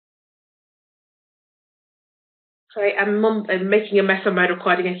Sorry, I'm making a mess of my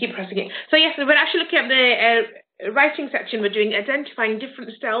recording. I keep pressing it. So yes, we're actually looking at the writing section. We're doing identifying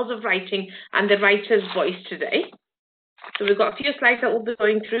different styles of writing and the writer's voice today. So we've got a few slides that we'll be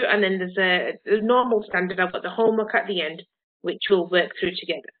going through, and then there's a normal standard. I've got the homework at the end, which we'll work through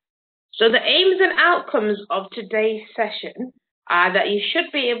together. So the aims and outcomes of today's session are that you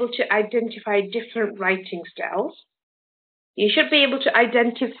should be able to identify different writing styles. You should be able to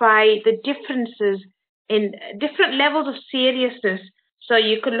identify the differences in different levels of seriousness. So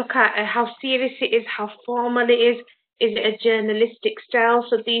you could look at how serious it is, how formal it is it a journalistic style?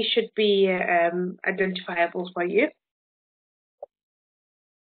 So these should be identifiables for you.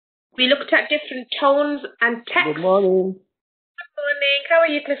 We looked at different tones and text. Good morning. Good morning. How are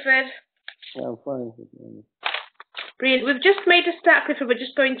you, Clifford? Yeah, I'm fine. Good morning. Brilliant. We've just made a start, Clifford. We're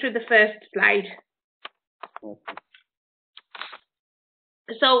just going through the first slide. Okay.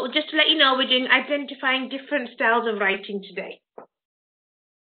 So just to let you know, we're doing identifying different styles of writing today.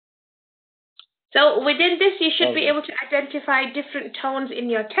 So within this, you should be able to identify different tones in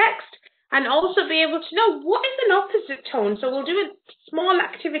your text and also be able to know what is an opposite tone. So we'll do a small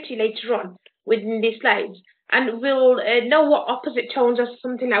activity later on within these slides, and we'll know what opposite tones are.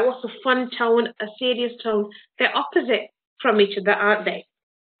 Something like what's a fun tone, a serious tone. They're opposite from each other, aren't they?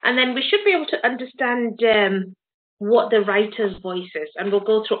 And then we should be able to understand what the writer's voice is, and we'll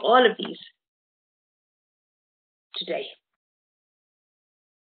go through all of these today.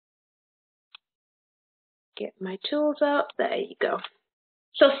 Get my tools up. There you go.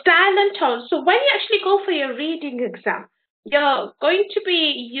 So style and tone. So when you actually go for your reading exam, you're going to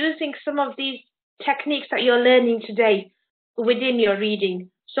be using some of these techniques that you're learning today within your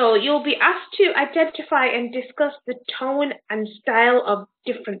reading. So you'll be asked to identify and discuss the tone and style of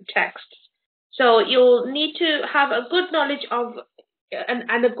different texts. So you'll need to have a good knowledge of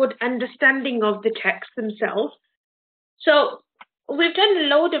and a good understanding of the text themselves. So we've done a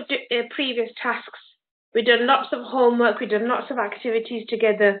load of previous tasks. We've done lots of homework, we've done lots of activities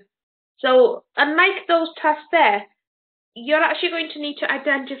together. So unlike those tasks there, you're actually going to need to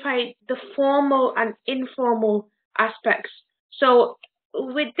identify the formal and informal aspects. So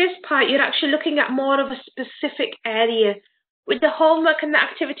with this part, you're actually looking at more of a specific area. With the homework and the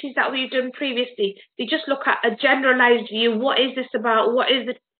activities that we've done previously, you just look at a generalized view. What is this about? What is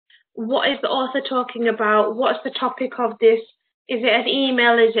the author talking about? What's the topic of this? Is it an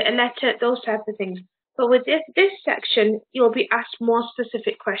email? Is it a letter? Those types of things. But with this section, you'll be asked more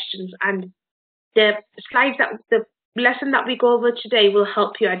specific questions, and the slides the lesson that we go over today will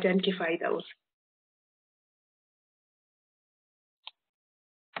help you identify those.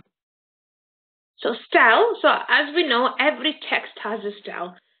 So style, so as we know, every text has a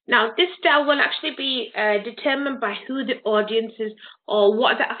style. Now, this style will actually be determined by who the audience is or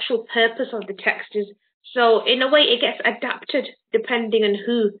what the actual purpose of the text is. So in a way, it gets adapted depending on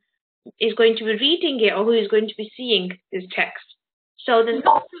who is going to be reading it or who is going to be seeing this text. So there's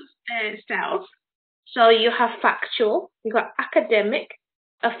lots of styles. So you have factual, you've got academic,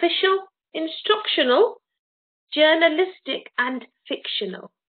 official, instructional, journalistic, and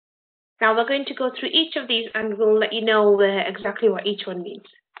fictional. Now we're going to go through each of these and we'll let you know exactly what each one means.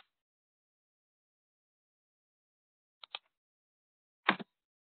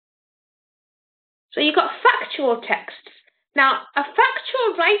 So you've got factual texts. Now, a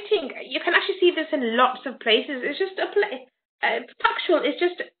factual writing, you can actually see this in lots of places. It's just factual is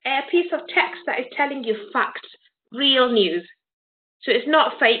just a piece of text that is telling you facts, real news. So it's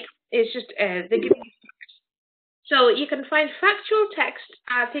not fake, it's just they're giving you facts. So you can find factual texts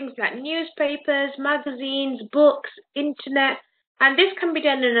are things like newspapers, magazines, books, internet, and this can be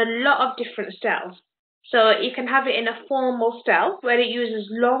done in a lot of different styles. So you can have it in a formal style where it uses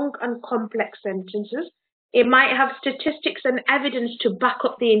long and complex sentences. It might have statistics and evidence to back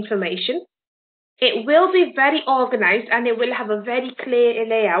up the information. It will be very organized and it will have a very clear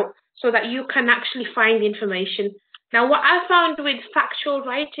layout so that you can actually find information. Now, what I found with factual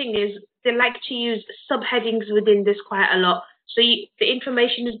writing is they like to use subheadings within this quite a lot. So the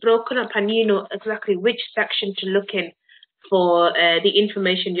information is broken up and you know exactly which section to look in for the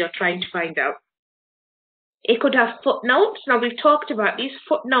information you're trying to find out. It could have footnotes. Now, we've talked about these.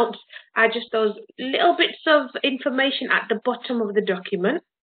 Footnotes are just those little bits of information at the bottom of the document.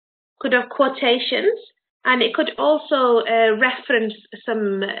 Could have quotations, and it could also reference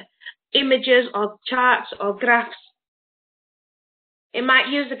some images or charts or graphs. It might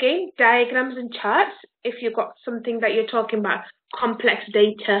use, again, diagrams and charts if you've got something that you're talking about, complex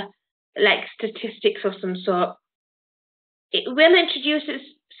data, like statistics of some sort. It will introduce its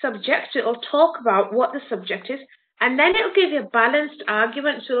subject. It will talk about what the subject is, and then it'll give you a balanced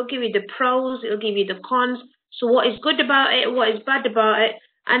argument. So it'll give you the pros, it'll give you the cons. So what is good about it, what is bad about it,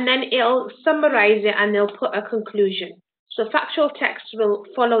 and then it'll summarize it and they'll put a conclusion. So factual text will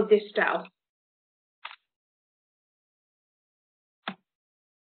follow this style.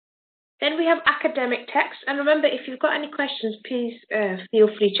 Then we have academic text, and remember, if you've got any questions, please feel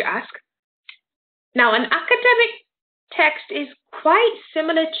free to ask. Now, an academic text is quite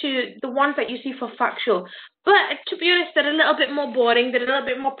similar to the ones that you see for factual, but to be honest, they're a little bit more boring, they're a little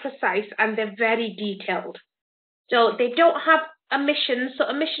bit more precise, and they're very detailed. So they don't have omissions. So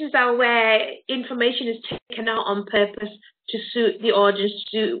omissions are where information is taken out on purpose to suit the audience,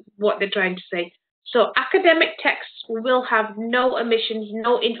 to suit what they're trying to say. So academic texts will have no omissions,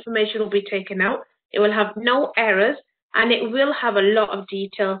 no information will be taken out. It will have no errors, and it will have a lot of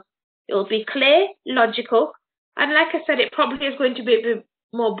detail. It will be clear, logical, and like I said, it probably is going to be a bit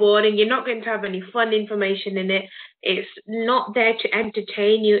more boring. You're not going to have any fun information in it. It's not there to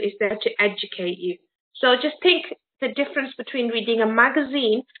entertain you, it's there to educate you. So just think the difference between reading a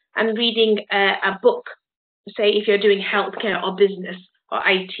magazine and reading a book, say if you're doing healthcare or business or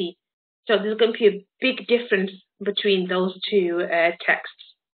IT. So there's going to be a big difference between those two texts.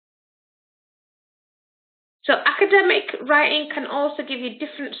 So academic writing can also give you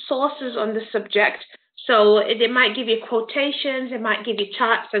different sources on the subject. So they might give you quotations, it might give you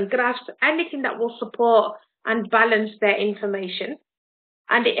charts and graphs, anything that will support and balance their information.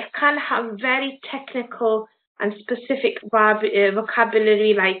 And it can have very technical and specific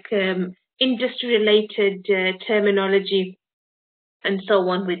vocabulary like industry-related terminology and so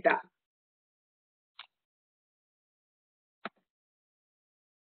on with that.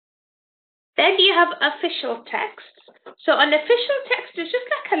 Then you have official text. So an official text is just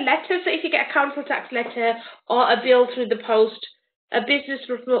like a letter. So if you get a council tax letter or a bill through the post, a business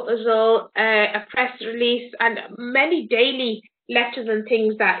proposal, a press release, and many daily letters and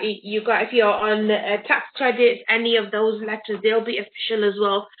things that you got, if you're on tax credits, any of those letters, they'll be official as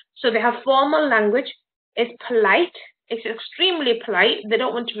well. So they have formal language. It's polite. It's extremely polite. They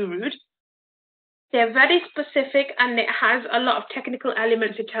don't want to be rude. They're very specific, and it has a lot of technical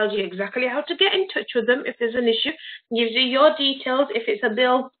elements. It tells you exactly how to get in touch with them if there's an issue. It gives you your details, if it's a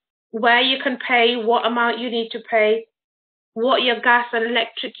bill, where you can pay, what amount you need to pay, what your gas and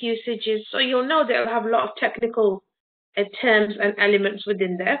electric usage is. So you'll know they'll have a lot of technical terms and elements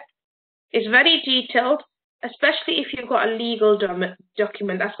within there. It's very detailed, especially if you've got a legal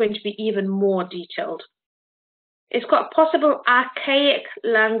document. That's going to be even more detailed. It's got possible archaic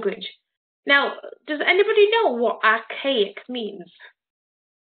language. Now, does anybody know what archaic means?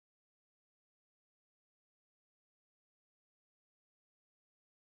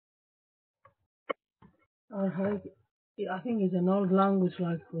 Archaic, I think it's an old language,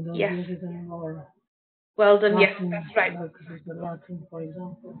 like we don't Yes. use it anymore. Well done, Latin, yes, that's right. Like the Latin, for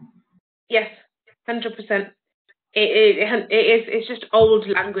example. Yes, 100%. It's just old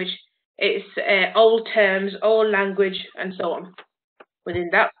language. It's old terms, old language, and so on. Within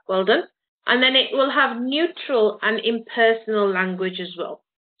that, well done. And then it will have neutral and impersonal language as well.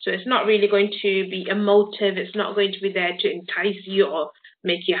 So it's not really going to be emotive. It's not going to be there to entice you or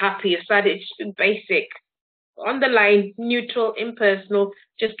make you happy or sad. It's basic, on the line, neutral, impersonal,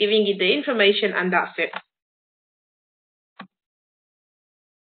 just giving you the information and that's it.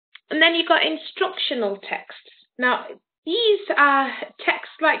 And then you've got instructional texts. Now, these are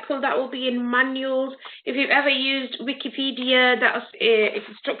texts like that will be in manuals. If you've ever used Wikipedia, that's it's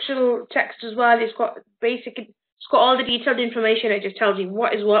instructional text as well. It's got all the detailed information. It just tells you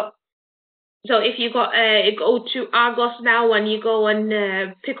what is what. So if you got go to Argos now and you go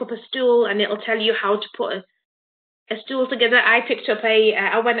and pick up a stool, and it'll tell you how to put a stool together. I picked up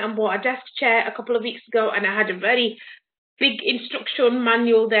I went and bought a desk chair a couple of weeks ago, and I had a very big instruction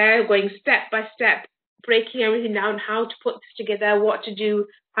manual there, going step by step, breaking everything down, how to put this together, what to do,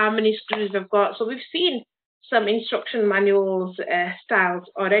 how many screws I've got. So we've seen some instruction manuals styles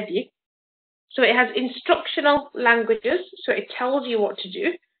already. So it has instructional languages, so it tells you what to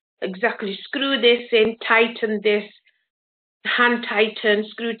do. Exactly, screw this in, tighten this, hand tighten,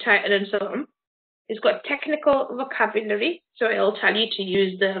 screw tighten, and so on. It's got technical vocabulary, so it'll tell you to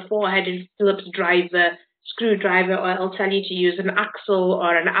use the four-headed Phillips driver, screwdriver, or it'll tell you to use an axle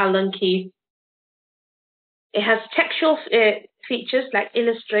or an Allen key. It has textual features like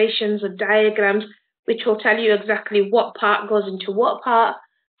illustrations or diagrams, which will tell you exactly what part goes into what part,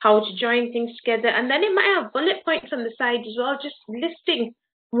 how to join things together, and then it might have bullet points on the side as well, just listing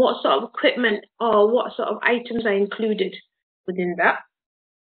what sort of equipment or what sort of items are included within that.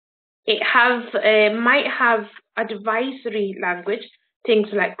 It might have advisory language, things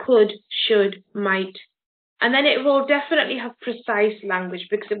like could, should, might, and then it will definitely have precise language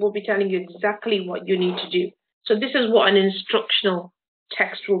because it will be telling you exactly what you need to do. So this is what an instructional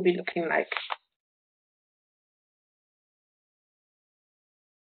text will be looking like.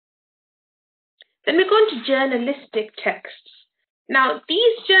 Then we go into journalistic texts. Now,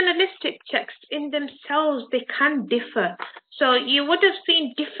 these journalistic texts in themselves, they can differ. So you would have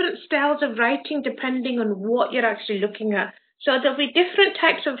seen different styles of writing depending on what you're actually looking at. So there'll be different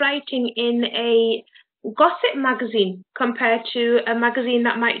types of writing in a gossip magazine compared to a magazine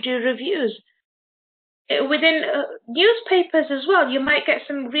that might do reviews. Within newspapers as well, you might get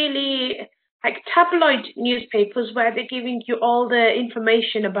some really like tabloid newspapers where they're giving you all the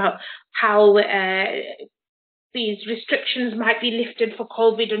information about how these restrictions might be lifted for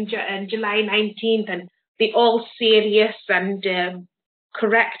COVID on July 19th, and be all serious and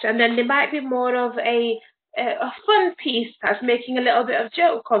correct. And then there might be more of a fun piece that's making a little bit of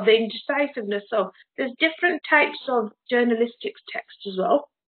joke of the indecisiveness. So there's different types of journalistic text as well.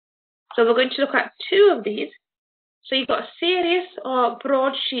 So we're going to look at two of these. So you've got serious or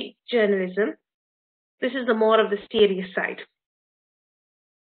broadsheet journalism. This is the more of the serious side.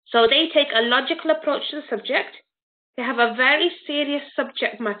 So they take a logical approach to the subject. They have a very serious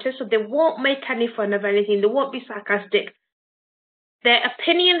subject matter, so they won't make any fun of anything. They won't be sarcastic. Their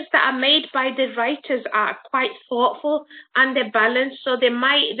opinions that are made by the writers are quite thoughtful and they're balanced, so they're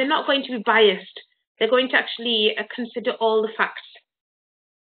not going to be biased. They're going to actually consider all the facts.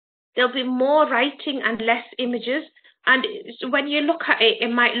 There'll be more writing and less images. And when you look at it,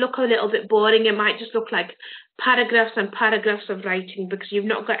 it might look a little bit boring. It might just look like paragraphs and paragraphs of writing because you've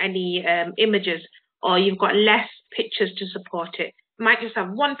not got any images, or you've got less pictures to support it. You might just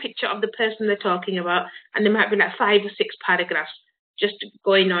have one picture of the person they're talking about, and there might be like 5 or 6 paragraphs just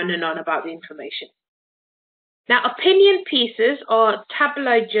going on and on about the information. Now, opinion pieces or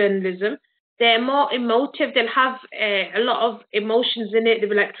tabloid journalism, they're more emotive. They'll have a lot of emotions in it. They'll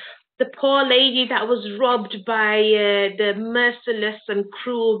be like, the poor lady that was robbed by the merciless and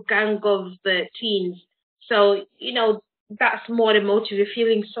cruel gang of the teens. So, you know, that's more emotive. You're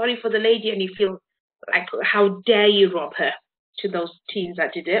feeling sorry for the lady and you feel like, how dare you rob her, to those teens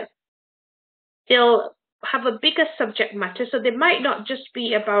that did it. They'll have a bigger subject matter. So they might not just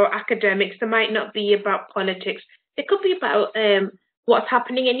be about academics. They might not be about politics. They could be about what's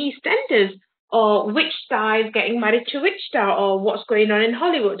happening in EastEnders, or which star is getting married to which star, or what's going on in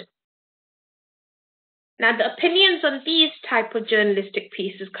Hollywood. Now, the opinions on these type of journalistic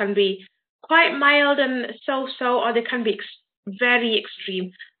pieces can be quite mild and so-so, or they can be very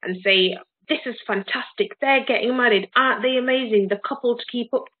extreme and say, this is fantastic, they're getting married, aren't they amazing, the couple to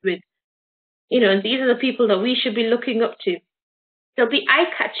keep up with. You know, these are the people that we should be looking up to. They'll be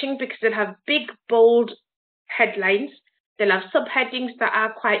eye-catching because they'll have big, bold headlines. They'll have subheadings that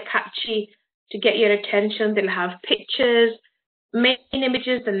are quite catchy to get your attention. They'll have pictures, main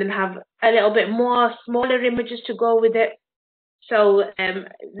images, and then have a little bit more smaller images to go with it. So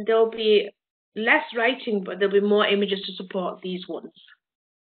there'll be less writing, but there'll be more images to support these ones.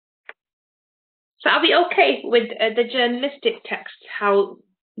 So are we okay with the journalistic text, how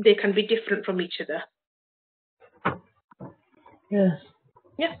they can be different from each other? Yes.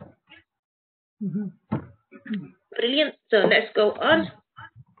 Yeah. Mm-hmm. Brilliant. So let's go on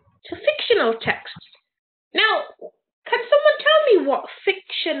to fictional texts. Now, can someone tell me what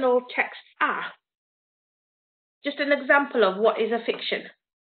fictional texts are? Just an example of what is a fiction.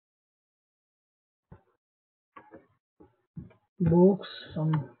 Books,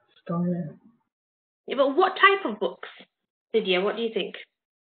 some story. Yeah, but what type of books? Lydia, what do you think?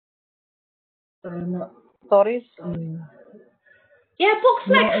 Stories? Yeah, books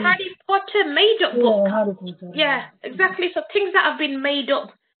like Harry Potter, made-up books. Harry Potter. Yeah, exactly. So things that have been made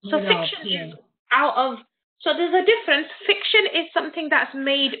up. So fiction is out of... So there's a difference. Fiction is something that's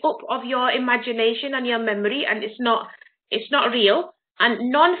made up of your imagination and your memory, and it's not real.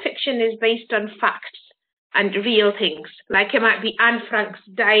 And non-fiction is based on facts and real things. Like it might be Anne Frank's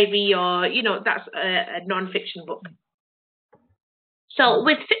diary, or, you know, that's a non-fiction book. So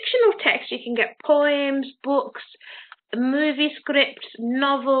with fictional text, you can get poems, books, movie scripts,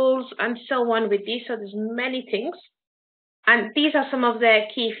 novels, and so on with these. So there's many things. And these are some of their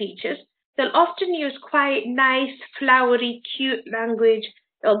key features. They'll often use quite nice, flowery, cute language.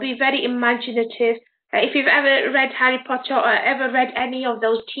 They'll be very imaginative. If you've ever read Harry Potter or ever read any of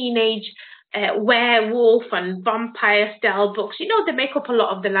those teenage werewolf and vampire style books, you know they make up a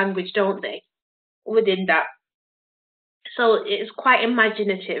lot of the language, don't they, within that. So it's quite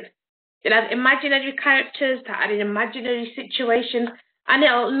imaginative. They'll have imaginary characters that are in imaginary situations, and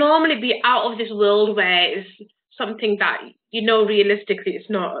it'll normally be out of this world where it's something that, you know, realistically it's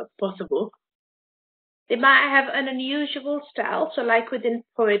not possible. They might have an unusual style. So like within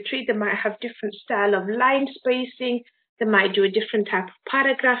poetry, they might have different style of line spacing. They might do a different type of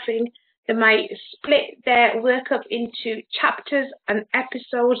paragraphing. They might split their work up into chapters and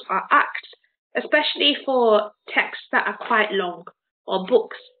episodes or acts, especially for texts that are quite long or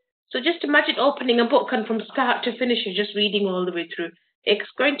books. So just imagine opening a book and from start to finish, you're just reading all the way through.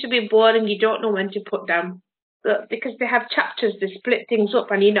 It's going to be boring. You don't know when to put down. But because they have chapters, they split things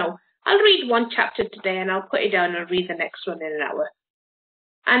up and I'll read one chapter today and I'll put it down and read the next one in an hour.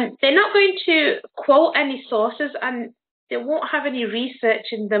 And they're not going to quote any sources and they won't have any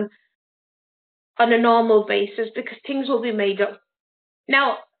research in them on a normal basis because things will be made up.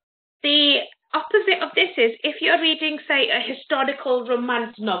 Now, the opposite of this is if you're reading, say, a historical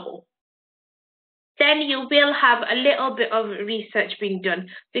romance novel, then you will have a little bit of research being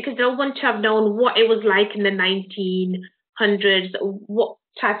done because they'll want to have known what it was like in the 1900s, what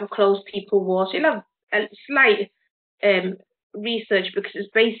type of clothes people wore. So you'll have a slight research because it's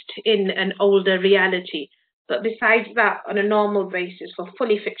based in an older reality. But besides that, on a normal basis, for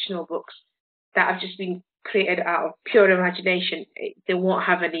fully fictional books that have just been created out of pure imagination, they won't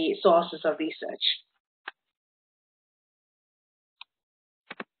have any sources of research.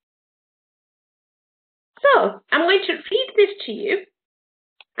 So I'm going to read this to you,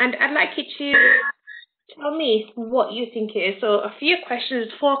 and I'd like you to tell me what you think it is. So a few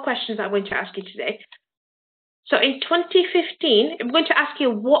questions, 4 questions I'm going to ask you today. So in 2015, I'm going to ask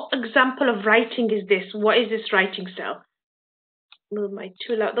you what example of writing is this? What is this writing style? Move my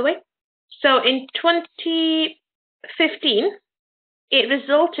tool out of the way. So in 2015, it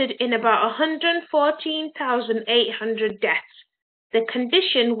resulted in about 114,800 deaths. The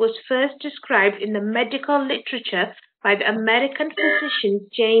condition was first described in the medical literature by the American physician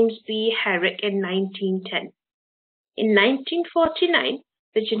James B. Herrick in 1910. In 1949,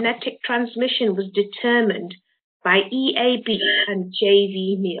 the genetic transmission was determined by E.A.B. and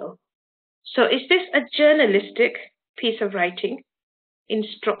J.V. Neal. So is this a journalistic piece of writing,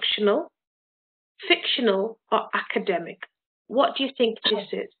 instructional, fictional, or academic? What do you think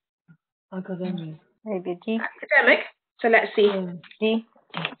this is? Academic. Maybe D. Academic. So let's see. D.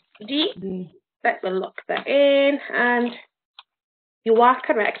 D. D. Let me lock that in. And you are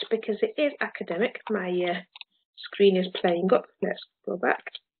correct because it is academic. My screen is playing up. Let's go back.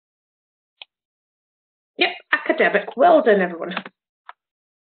 Yep, academic. Well done, everyone.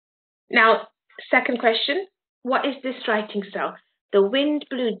 Now, second question. What is this writing style? The wind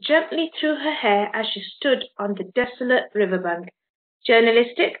blew gently through her hair as she stood on the desolate riverbank.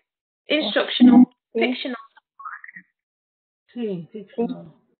 Journalistic, instructional, fictional. C.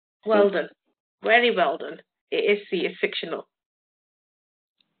 Fictional. Well done. Very well done. It is C, it's fictional.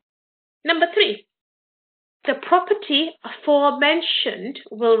 Number 3. The property aforementioned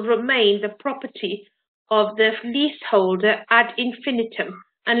will remain the property of the leaseholder ad infinitum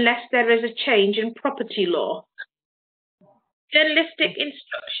unless there is a change in property law. Journalistic,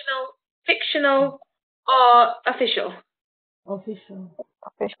 instructional, fictional, or official? Official.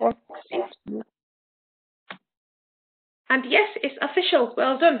 Official. And yes, it's official.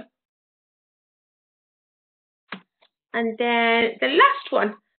 Well done. And then the last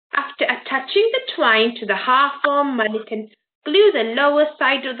one. After attaching the twine to the half-formed mannequin, glue the lower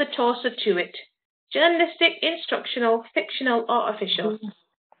side of the torso to it. Journalistic, instructional, fictional, or official?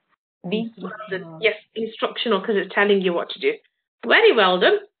 B. Well done. Yes, instructional because it's telling you what to do. Very well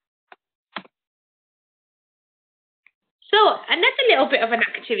done. So another little bit of an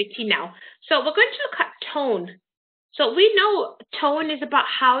activity now. So we're going to look at tone. So we know tone is about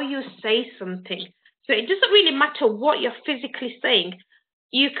how you say something. So it doesn't really matter what you're physically saying.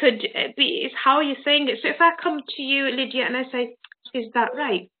 You could it's how you're saying it. So if I come to you, Lydia, and I say, is that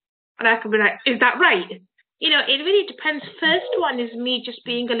right? And I can be like, is that right? It really depends. First one is me just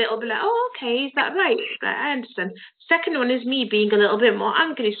being a little bit like, oh, okay, is that right? I understand. Second one is me being a little bit more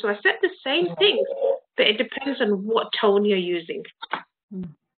angry. So I said the same thing, but it depends on what tone you're using.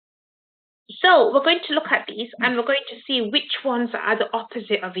 So we're going to look at these and we're going to see which ones are the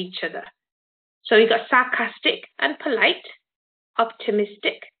opposite of each other. So we've got sarcastic and polite,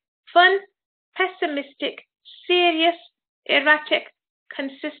 optimistic, fun, pessimistic, serious, erratic,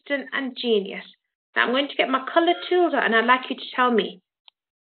 consistent, and genius. Now I'm going to get my colour tools out and I'd like you to tell me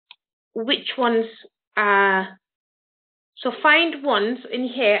which ones are. So find ones in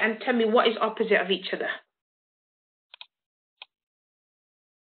here and tell me what is opposite of each other.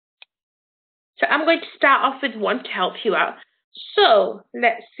 So I'm going to start off with one to help you out. So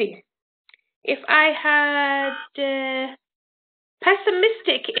let's see. If I had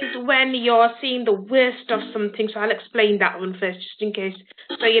Pessimistic is when you're seeing the worst of something. So I'll explain that one first, just in case.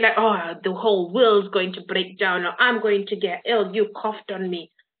 So you're like, oh, the whole world's going to break down, or I'm going to get ill. You coughed on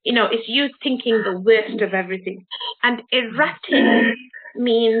me. You know, it's you thinking the worst of everything. And erratic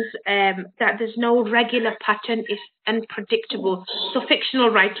means that there's no regular pattern. It's unpredictable. So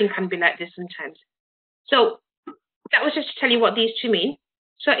fictional writing can be like this sometimes. So that was just to tell you what these two mean.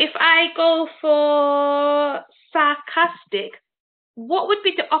 So if I go for sarcastic, what would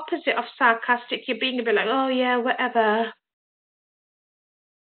be the opposite of sarcastic? You're being a bit like, oh yeah, whatever.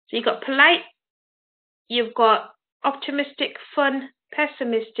 So you've got polite, you've got optimistic, fun,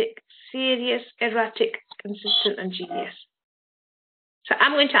 pessimistic, serious, erratic, consistent, and genius. So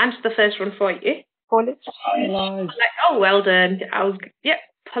I'm going to answer the first one for you. Polite. Like, oh, well done.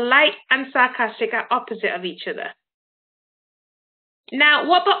 Polite and sarcastic are opposite of each other. Now,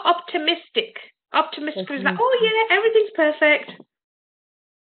 what about optimistic? Optimistic is like, oh yeah, everything's perfect.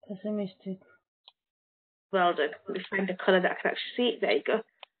 Pessimistic. Well done. Let me find a colour that I can actually see. There you go.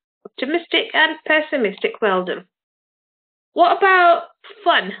 Optimistic and pessimistic. Well done. What about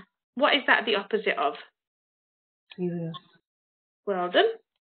fun? What is that the opposite of? Serious. Well done.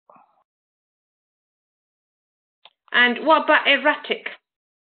 And what about erratic?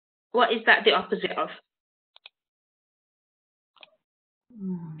 What is that the opposite of?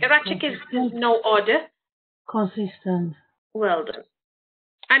 Erratic is no order. Consistent. Well done.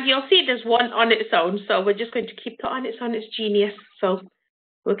 And you'll see there's one on its own, so we're just going to keep it on its own. It's genius, so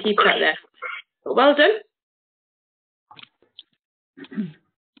we'll keep that there. But well done.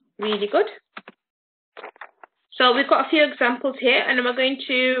 Really good. So we've got a few examples here, and we're going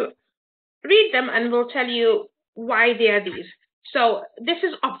to read them, and we'll tell you why they are these. So this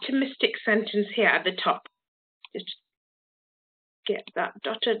is optimistic sentence here at the top. Just get that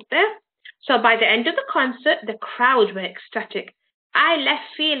dotted there. So by the end of the concert, the crowd were ecstatic. I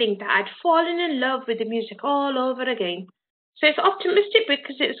left feeling that I'd fallen in love with the music all over again. So it's optimistic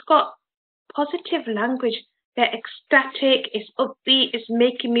because it's got positive language. They're ecstatic, it's upbeat, it's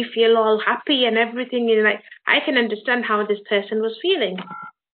making me feel all happy and everything. And like, I can understand how this person was feeling.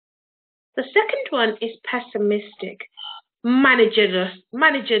 The second one is pessimistic. Managerless,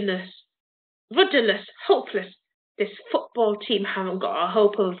 rudderless, hopeless. This football team haven't got a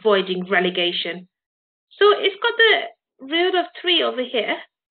hope of avoiding relegation. So it's got the root of 3 over here,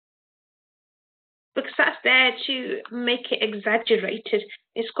 because that's there to make it exaggerated.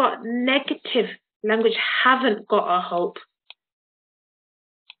 It's got negative language, haven't got a hope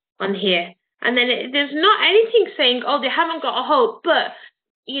on here. And then there's not anything saying, oh, they haven't got a hope, but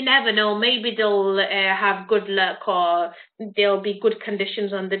you never know, maybe they'll have good luck or there'll be good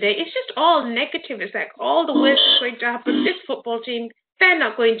conditions on the day. It's just all negative. It's like all the worst is going to happen. This football team, they're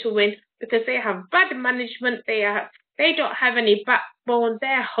not going to win because they have bad management. They don't have any backbone.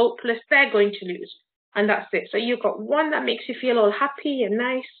 They're hopeless. They're going to lose. And that's it. So you've got one that makes you feel all happy and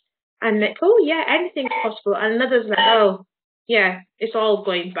nice and like, oh yeah, anything's possible. And another's like, oh yeah, it's all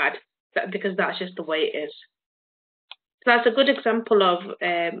going bad because that's just the way it is. So that's a good example of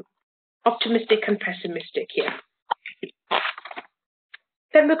optimistic and pessimistic here.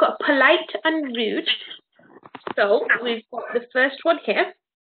 Then we've got polite and rude. So we've got the first one here.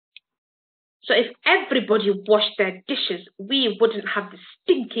 So if everybody washed their dishes, we wouldn't have the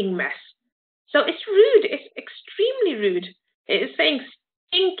stinking mess. So it's rude. It's extremely rude. It's saying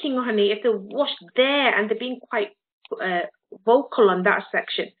stinking, honey, if they're washed there, and they're being quite vocal on that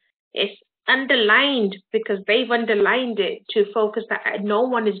section. It's underlined because they've underlined it to focus that no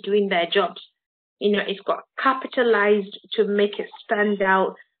one is doing their jobs. You know, it's got capitalized to make it stand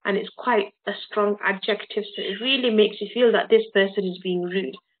out, and it's quite a strong adjective. So it really makes you feel that this person is being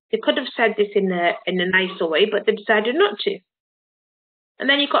rude. They could have said this in a nicer way, but they decided not to. And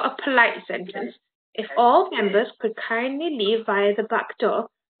then you've got a polite sentence. If all members could kindly leave via the back door,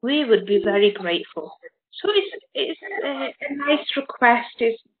 we would be very grateful. So it's a nice request.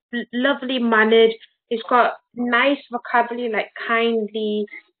 It's lovely mannered. It's got nice vocabulary like kindly,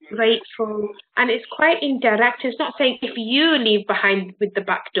 grateful, and it's quite indirect. It's not saying if you leave behind with the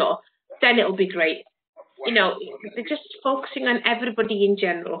back door, then it'll be great. You know, they're just focusing on everybody in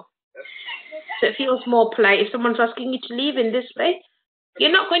general. So it feels more polite. If someone's asking you to leave in this way,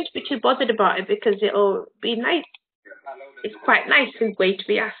 you're not going to be too bothered about it because it'll be nice. It's quite nice in a way to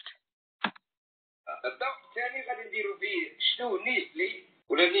be asked. So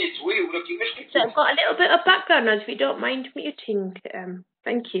I've got a little bit of background noise if you don't mind muting.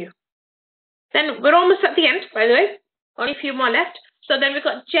 Thank you. Then we're almost at the end, by the way. Only a few more left. So then we've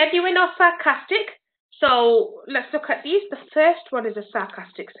got genuine or sarcastic. So let's look at these. The first one is a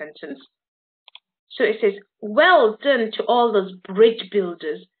sarcastic sentence. So it says, well done to all those bridge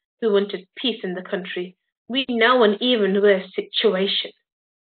builders who wanted peace in the country. We know an even worse situation.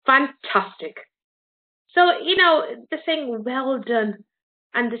 Fantastic. So, they're saying well done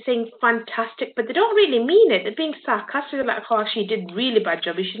and they're saying fantastic, but they don't really mean it. They're being sarcastic. They're like, oh, she did a really bad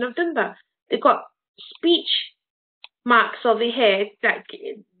job. You shouldn't have done that. They've got speech marks over here. Like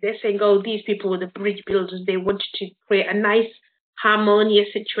they're saying, oh, these people were the bridge builders. They wanted to create a nice,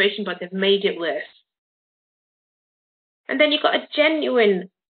 harmonious situation, but they've made it worse. And then you've got a genuine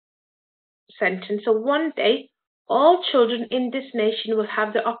sentence. So one day, all children in this nation will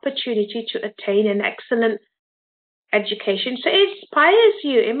have the opportunity to attain an excellent education. So it inspires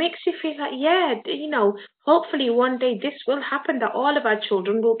you. It makes you feel like, yeah, hopefully one day this will happen, that all of our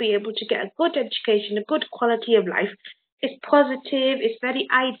children will be able to get a good education, a good quality of life. It's positive, it's very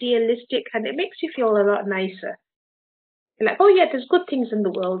idealistic, and it makes you feel a lot nicer. You're like, oh yeah, there's good things in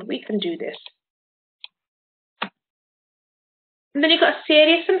the world. We can do this. And then you've got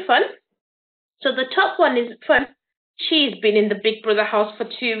serious and fun. So the top one is fun. She's been in the Big Brother house for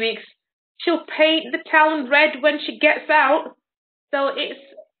 2 weeks. She'll paint the town red when she gets out. So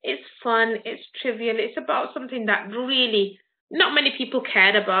it's fun, it's trivial, it's about something that really not many people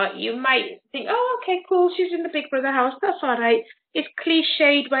care about. You might think, oh, okay, cool, she's in the Big Brother house, that's all right. It's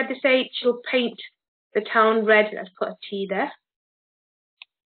cliched where they say she'll paint the town red. Let's put a T there.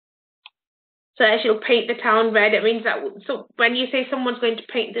 So she'll paint the town red. It means that, so when you say someone's going to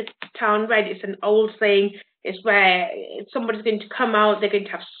paint the town red, it's an old saying. It's where somebody's going to come out, they're going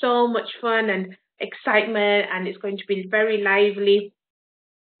to have so much fun and excitement, and it's going to be very lively,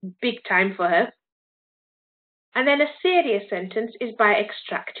 big time for her. And then a serious sentence is by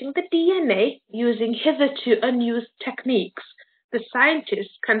extracting the DNA using hitherto unused techniques. The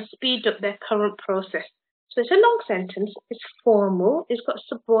scientists can speed up their current process. So it's a long sentence, it's formal, it's got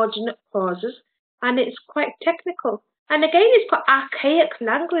subordinate clauses, and it's quite technical. And again, it's got archaic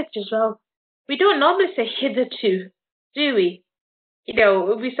language as well. We don't normally say hitherto, do we?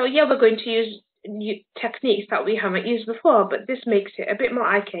 We say, yeah, we're going to use new techniques that we haven't used before, but this makes it a bit more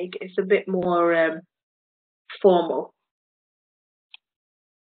archaic. It's a bit more formal.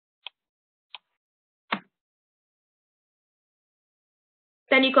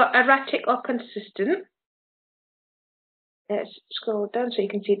 Then you've got erratic or consistent. Let's scroll down so you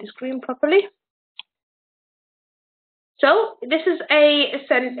can see the screen properly. So this is a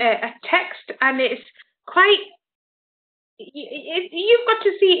text, and it's quite, you've got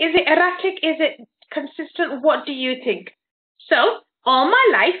to see, is it erratic, is it consistent, what do you think? So, all my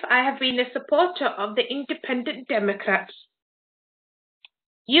life I have been a supporter of the Independent Democrats.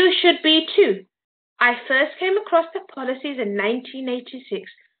 You should be too. I first came across their policies in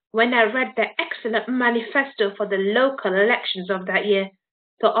 1986 when I read their excellent manifesto for the local elections of that year.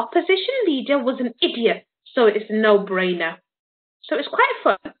 The opposition leader was an idiot, so it's a no-brainer. So it's quite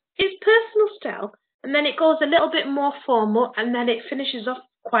fun. It's personal style, and then it goes a little bit more formal, and then it finishes off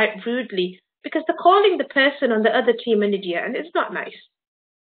quite rudely because they're calling the person on the other team an idiot, and it's not nice.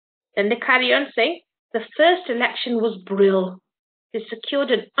 Then they carry on saying, the first election was brill. They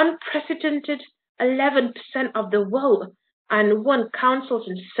secured an unprecedented 11% of the vote and won councils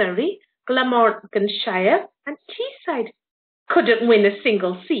in Surrey, Glamorganshire, and Teesside. Couldn't win a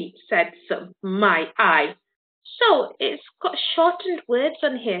single seat, said some. My eye. So it's got shortened words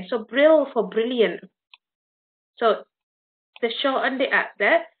on here. So brill for brilliant. So they shortened it out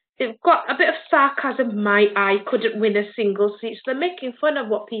there. They've got a bit of sarcasm. My eye, couldn't win a single seat. So they're making fun of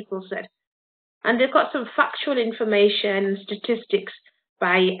what people said. And they've got some factual information and statistics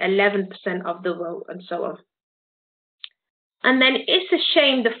by 11% of the vote and so on. And then it's a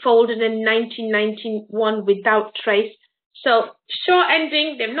shame they folded in 1991 without trace. So short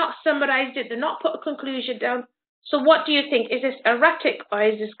ending, they've not summarized it, they've not put a conclusion down. So what do you think? Is this erratic or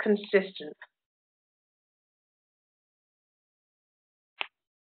is this consistent?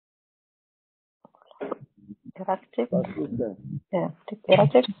 Erratic. Yeah,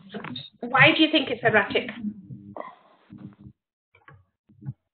 erratic. Why do you think it's erratic?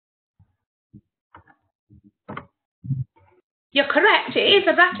 You're correct. It is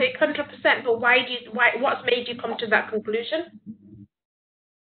erratic, 100%. But what's made you come to that conclusion?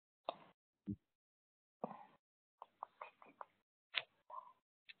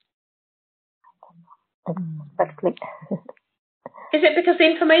 Is it because the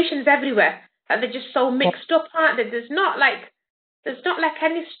information's everywhere and they're just so mixed up, aren't they? There's not like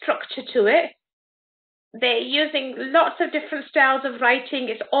any structure to it. They're using lots of different styles of writing.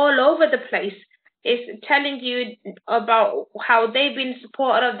 It's all over the place. It's telling you about how they've been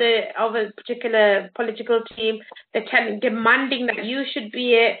supportive of a particular political team. They're demanding that you should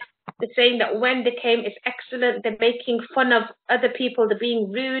be it. They're saying that when they came, it's excellent. They're making fun of other people. They're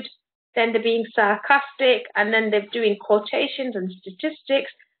being rude. Then they're being sarcastic. And then they're doing quotations and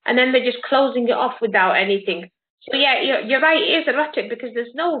statistics. And then they're just closing it off without anything. So yeah, you're right. It is erratic because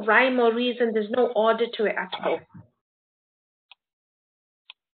there's no rhyme or reason. There's no order to it at all.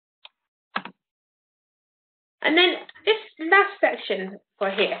 And then this last section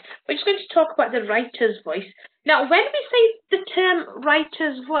for here, we're just going to talk about the writer's voice. Now, when we say the term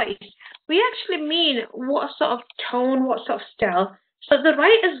writer's voice, we actually mean what sort of tone, what sort of style. So the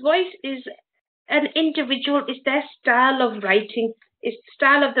writer's voice is an individual, it's their style of writing, it's the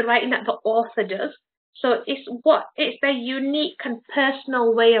style of the writing that the author does. So it's their unique and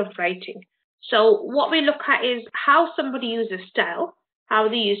personal way of writing. So what we look at is how somebody uses style, how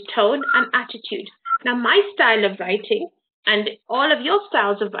they use tone and attitude. Now, my style of writing and all of your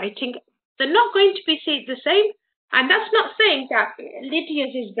styles of writing, they're not going to be the same. And that's not saying that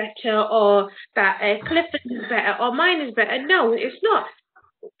Lydia's is better or that Clifford's is better or mine is better. No, it's not.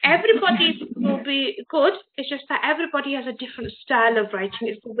 Everybody's will be good. It's just that everybody has a different style of writing.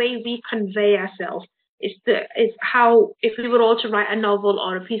 It's the way we convey ourselves. It's how, if we were all to write a novel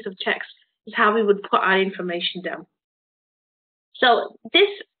or a piece of text, is how we would put our information down. So this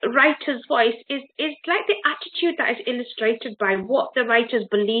writer's voice is like the attitude that is illustrated by what the writer's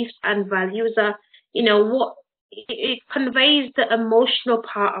beliefs and values are. You know, what it conveys the emotional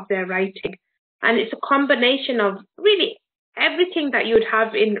part of their writing. And it's a combination of really everything that you would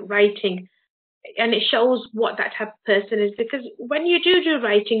have in writing. And it shows what that type of person is. Because when you do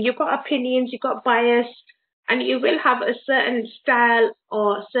writing, you've got opinions, you've got bias, and you will have a certain style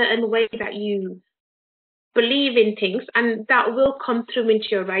or a certain way that you believe in things, and that will come through into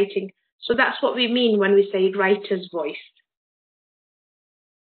your writing. So that's what we mean when we say writer's voice.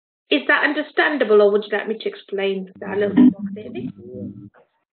 Is that understandable, or would you like me to explain that a little bit more clearly?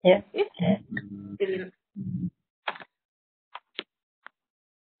 Yeah. Brilliant.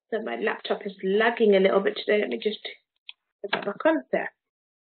 So my laptop is lagging a little bit today. Let me just put that back on there.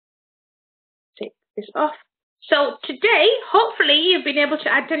 Take this off. So today, hopefully, you've been able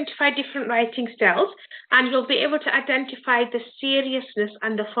to identify different writing styles, and you'll be able to identify the seriousness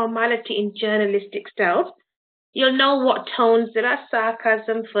and the formality in journalistic styles. You'll know what tones there are: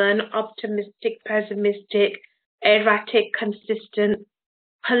 sarcasm, fun, optimistic, pessimistic, erratic, consistent,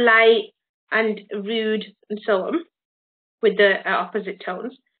 polite, and rude, and so on, with the opposite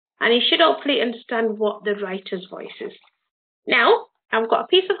tones. And you should hopefully understand what the writer's voice is. Now, I've got a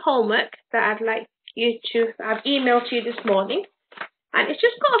piece of homework that I'd like I've emailed to you this morning, and it's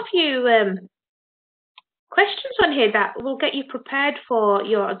just got a few questions on here that will get you prepared for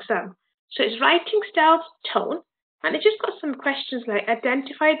your exam. So it's writing styles, tone, and it's just got some questions like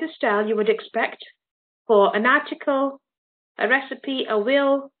identify the style you would expect for an article, a recipe, a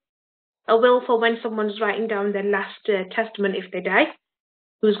will for when someone's writing down their last testament if they die,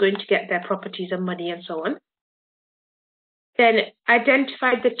 who's going to get their properties and money and so on. Then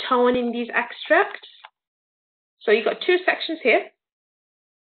identify the tone in these extracts. So you've got two sections here.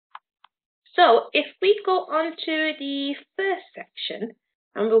 So if we go on to the first section,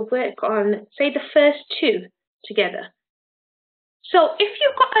 and we'll work on, say, the first two together. So if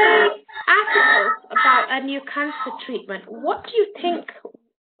you've got articles about a new cancer treatment, what do you think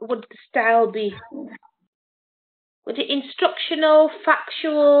would the style be? Would it instructional,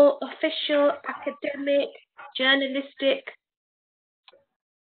 factual, official, academic, journalistic?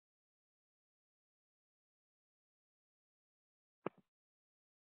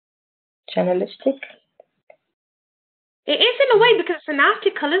 Journalistic. It is in a way because it's an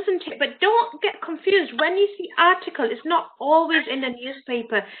article, isn't it? But don't get confused. When you see article, it's not always in a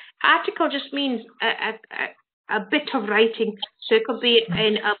newspaper. Article just means a bit of writing. So it could be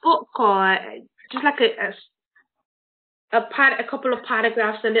in a book or just like a couple of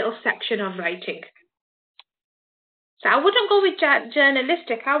paragraphs, a little section of writing. So I wouldn't go with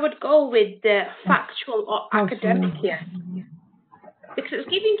journalistic. I would go with the factual or academic here. Because it's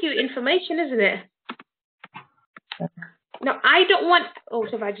giving you information, isn't it? No, I don't want... Oh,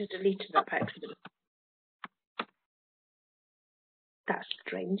 so if I just deleted that by accident. That's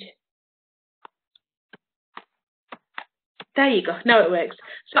strange. There you go. Now it works.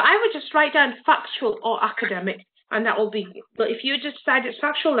 So I would just write down factual or academic, and that will be... But if you just decide it's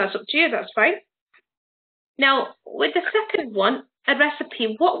factual, that's up to you. That's fine. Now, with the second one, a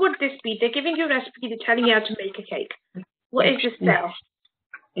recipe, what would this be? They're giving you a recipe. They're telling you how to make a cake. What is this style?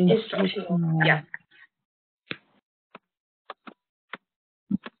 Instructional. Yeah.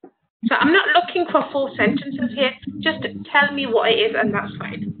 So I'm not looking for full sentences here. Just tell me what it is, and that's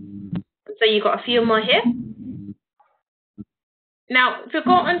fine. So you've got a few more here. Now, if we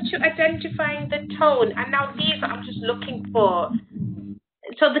go on to identifying the tone, and now these I'm just looking for.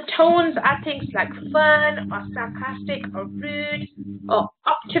 So the tones are things like fun, or sarcastic, or rude, or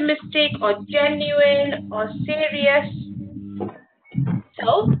optimistic, or genuine, or serious.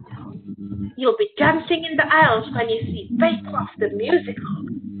 So you'll be dancing in the aisles when you see Bake Off the musical.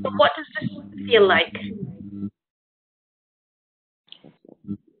 But what does this feel like?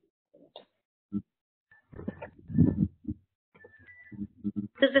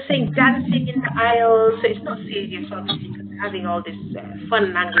 Because they're saying dancing in the aisles, so it's not serious, obviously, because they're having all this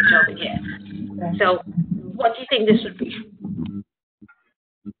fun language over here. So, what do you think this would be?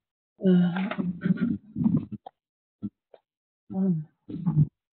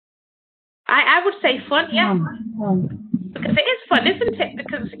 I would say fun, yeah. Because it is fun, isn't it?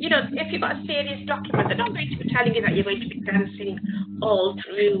 Because, you know, if you've got a serious document, they're not going to be telling you that you're going to be dancing all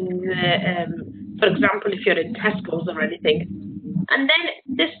through the, for example, if you're in Tesco's or anything. And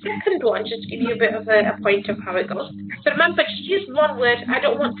then the second one, just to give you a bit of a point of how it goes. So remember, just use one word. I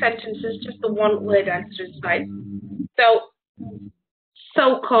don't want sentences, just the one word answer is fine.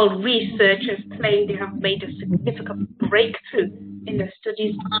 So-called researchers claim they have made a significant breakthrough in their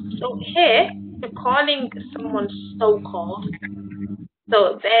studies. So here, they're calling someone so-called.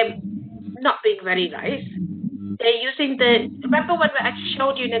 So they're not being very nice. They're using remember when I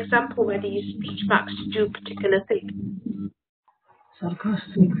showed you an example where they use speech marks to do a particular thing?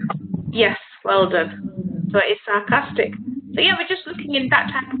 Sarcastic. Yes, well done. So it's sarcastic. So yeah, we're just looking in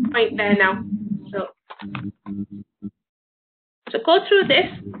that type of point there now. So go through this.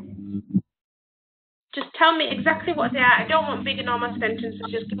 Just tell me exactly what they are. I don't want big enormous sentences.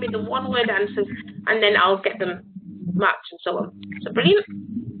 Just give me the one-word answers, and then I'll get them marked and so on. So brilliant.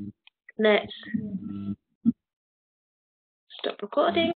 Let's stop recording.